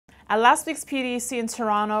At last week's PDC in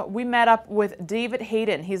Toronto, we met up with David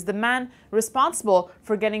Hayden. He's the man responsible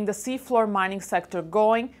for getting the seafloor mining sector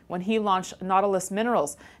going when he launched Nautilus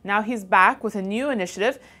Minerals. Now he's back with a new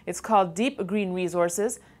initiative. It's called Deep Green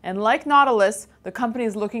Resources. And like Nautilus, the company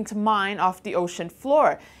is looking to mine off the ocean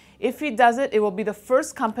floor. If he does it, it will be the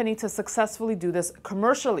first company to successfully do this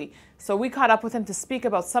commercially. So we caught up with him to speak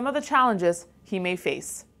about some of the challenges he may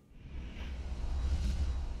face.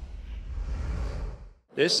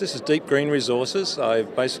 Yes, this is Deep Green Resources.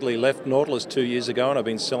 I've basically left Nautilus 2 years ago and I've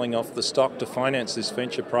been selling off the stock to finance this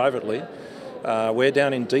venture privately. We're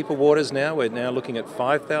down in deeper waters now. We're now looking at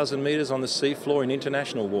 5,000 metres on the seafloor in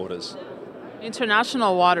international waters.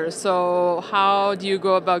 International waters, so how do you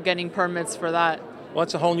go about getting permits for that? Well,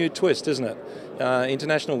 it's a whole new twist, isn't it?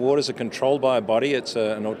 International waters are controlled by a body. It's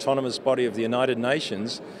an autonomous body of the United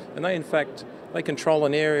Nations, and they control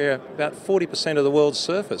an area about 40% of the world's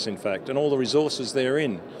surface, in fact, and all the resources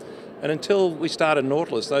therein. And until we started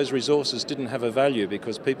Nautilus, those resources didn't have a value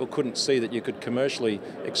because people couldn't see that you could commercially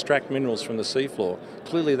extract minerals from the seafloor.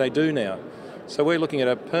 Clearly they do now. So we're looking at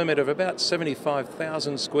a permit of about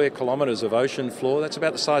 75,000 square kilometres of ocean floor. That's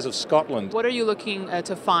about the size of Scotland. What are you looking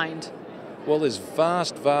to find? Well, there's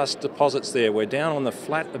vast deposits there. We're down on the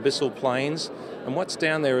flat abyssal plains, and what's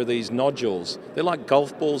down there are these nodules. They're like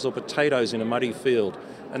golf balls or potatoes in a muddy field,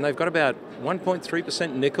 and they've got about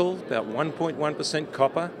 1.3% nickel, about 1.1%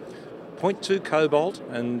 copper, 0.2 cobalt,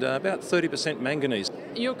 and about 30% manganese.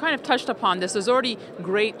 You kind of touched upon this. There's already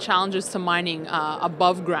great challenges to mining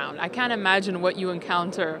above ground. I can't imagine what you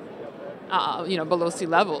encounter below sea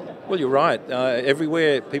level. Well, you're right.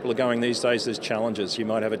 Everywhere people are going these days, there's challenges. You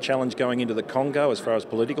might have a challenge going into the Congo as far as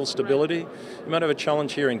political stability. You might have a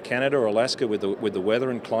challenge here in Canada or Alaska with the weather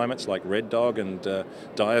and climates like Red Dog and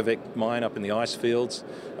Diavik mine up in the ice fields.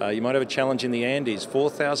 You might have a challenge in the Andes,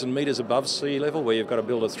 4,000 metres above sea level, where you've got to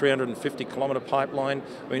build a 350-kilometre pipeline.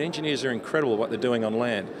 I mean, engineers are incredible what they're doing on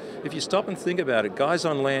land. If you stop and think about it, guys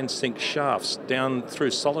on land sink shafts down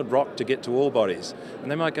through solid rock to get to ore bodies, and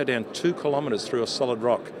they might go down 2 kilometres through a solid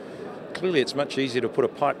rock. Clearly it's much easier to put a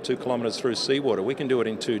pipe 2 kilometres through seawater. We can do it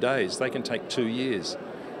in 2 days. They can take 2 years.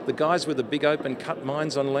 The guys with the big open cut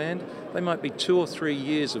mines on land, they might be 2 or 3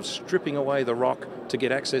 years of stripping away the rock to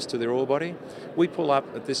get access to their ore body. We pull up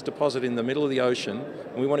at this deposit in the middle of the ocean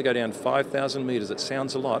and we want to go down 5,000 metres. It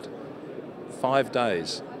sounds a lot. 5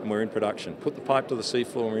 days and we're in production. Put the pipe to the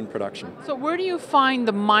seafloor and we're in production. So where do you find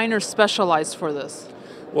the miners specialized for this?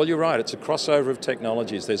 Well, you're right. It's a crossover of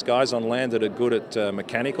technologies. There's guys on land that are good at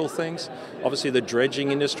mechanical things. Obviously, the dredging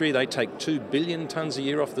industry, they take 2 billion tonnes a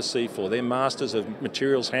year off the seafloor. They're masters of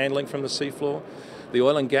materials handling from the seafloor. The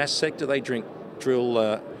oil and gas sector, they drill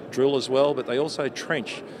as well, but they also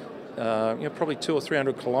trench probably 200 or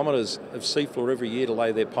 300 kilometres of seafloor every year to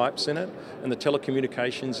lay their pipes in it. And the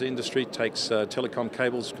telecommunications industry takes telecom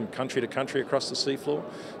cables from country to country across the seafloor.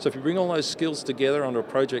 So if you bring all those skills together onto a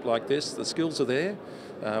project like this, the skills are there.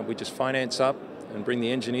 We just finance up and bring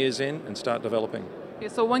the engineers in and start developing. Okay,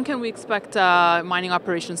 so when can we expect mining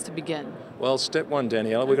operations to begin? Well, step one,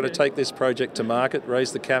 Daniela, we've got to take this project to market,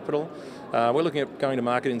 raise the capital. We're looking at going to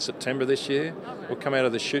market in September this year. We'll come out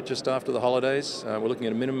of the chute just after the holidays. We're looking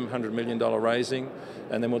at a minimum $100 million raising,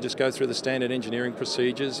 and then we'll just go through the standard engineering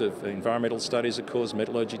procedures of environmental studies, of course,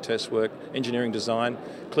 metallurgy test work, engineering design.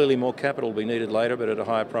 Clearly more capital will be needed later, but at a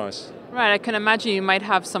higher price. Right, I can imagine you might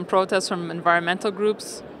have some protests from environmental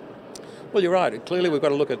groups. Well, you're right. Clearly we've got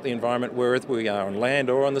to look at the environment wherever we are, on land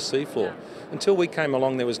or on the seafloor. Until we came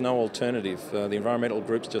along, there was no alternative. The environmental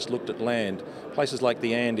groups just looked at land, places like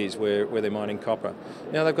the Andes where they're mining copper.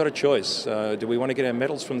 Now they've got a choice. Do we want to get our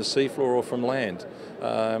metals from the seafloor or from land?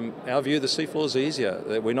 Our view, the seafloor is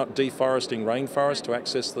easier. We're not deforesting rainforest to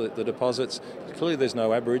access the deposits. Clearly there's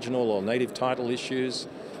no Aboriginal or native title issues.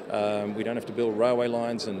 We don't have to build railway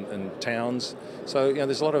lines and towns. So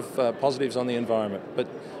there's a lot of positives on the environment. But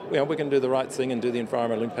we can do the right thing and do the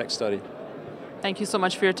environmental impact study. Thank you so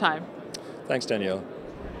much for your time. Thanks, Danielle.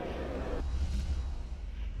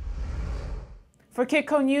 For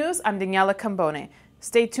Kitco News, I'm Daniela Cambone.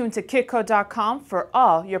 Stay tuned to Kitco.com for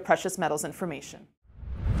all your precious metals information.